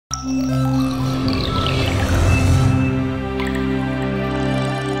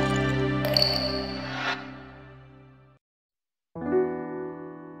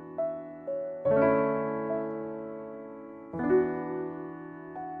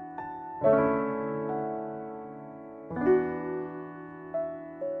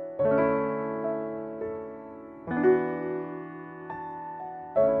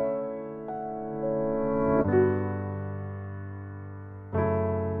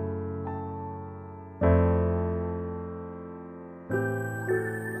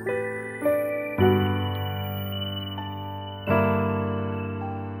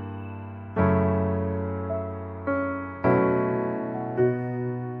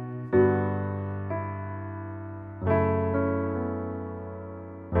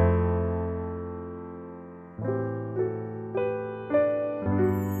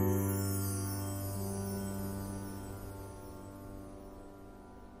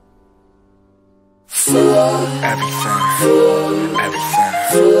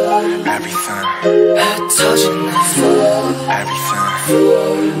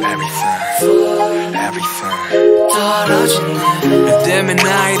너 때문에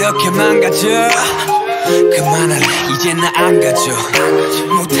나 이렇게 망가져. 그만할래 이제 나 안 가져.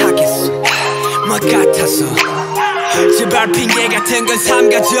 못하겠어 뭐 같아서. 제발 핑계 같은 건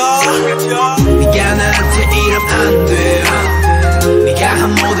삼가져. 네가 나한테 이러면 안 돼. 네가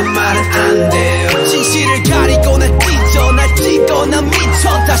한 모든 말은 안 돼. 진실을 가리고 날 찢어 날 찢어 난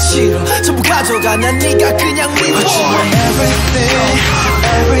미쳐 다 싫어. 전부 가져가 난 네가 그냥 미워. But you are everything,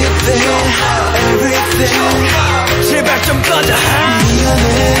 everything, everything. 제발 좀 꺼져.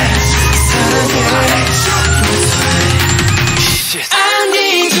 미안해 사랑해. I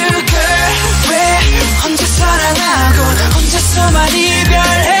need you girl. 왜 혼자 사랑하고 혼자서만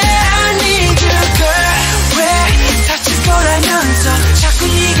이별해. I need you girl. 왜 다칠 거라면서 자꾸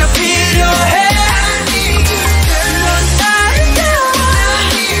네가 필요해. I need you girl. 넌 아름다워. I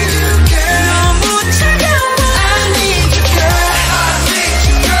need you girl. 너무 차가워. I need you girl. I need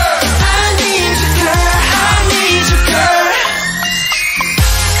you girl. I need you girl. I need you girl.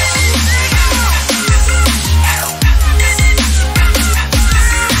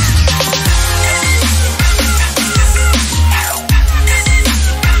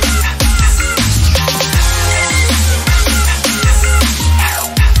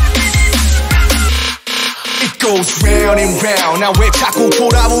 Goes round and round. 나 왜 자꾸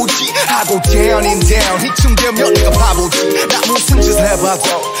돌아오지 하고 down and down. 이쯤 되면 내가 바보지. 나 무슨 짓을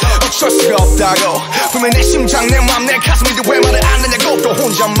해봐도 어쩔 수가 없다고. 분명 내 심장 내 맘 내 가슴인데 왜 말을 안 하냐고. 또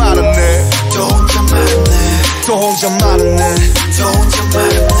혼자 말았네. 또 혼자 말았네. 또 혼자 말았네. 또 혼자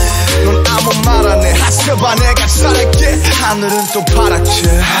말았네. 넌 아무 말 안 해. 하셔봐 내가 잘할게. 하늘은 또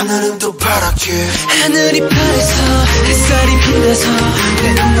파랗게. 하늘은 또 파랗게. 하늘이 파래서 햇살이 빛나서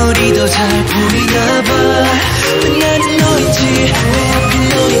내 눈물이 더 잘 보이나 봐. 왜 나는 너인지 왜 하필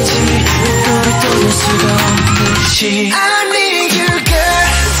너인지 너를 떠날 수가 없는지. I need you girl.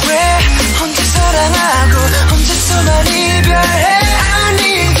 왜 혼자 사랑하고 혼자서만 이별해. I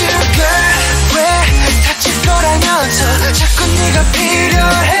need you girl. 왜 다칠 거라면서 자꾸 네가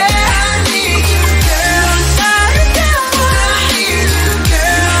필요해. I need you girl. 넌 아름다워. I need you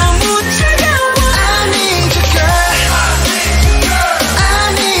girl. 너무 차가워. I need you girl. I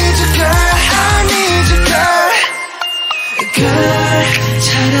need you girl. I need you girl. Girl,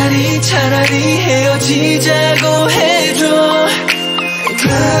 차라리 헤어지자고 해줘.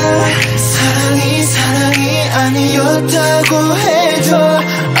 Girl, 사랑이 아니었다고 해줘.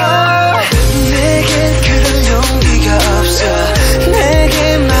 내겐 그런 용기가 없어.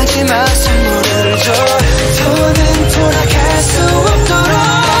 내게 마지막 선물을 줘. 더는 돌아갈 수 없도록.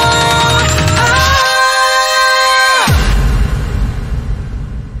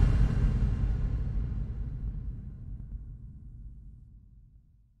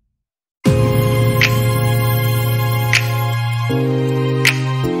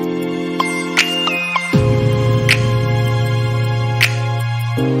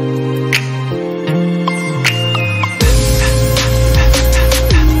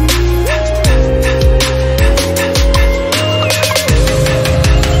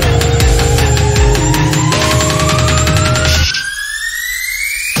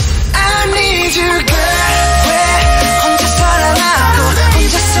 I need you girl.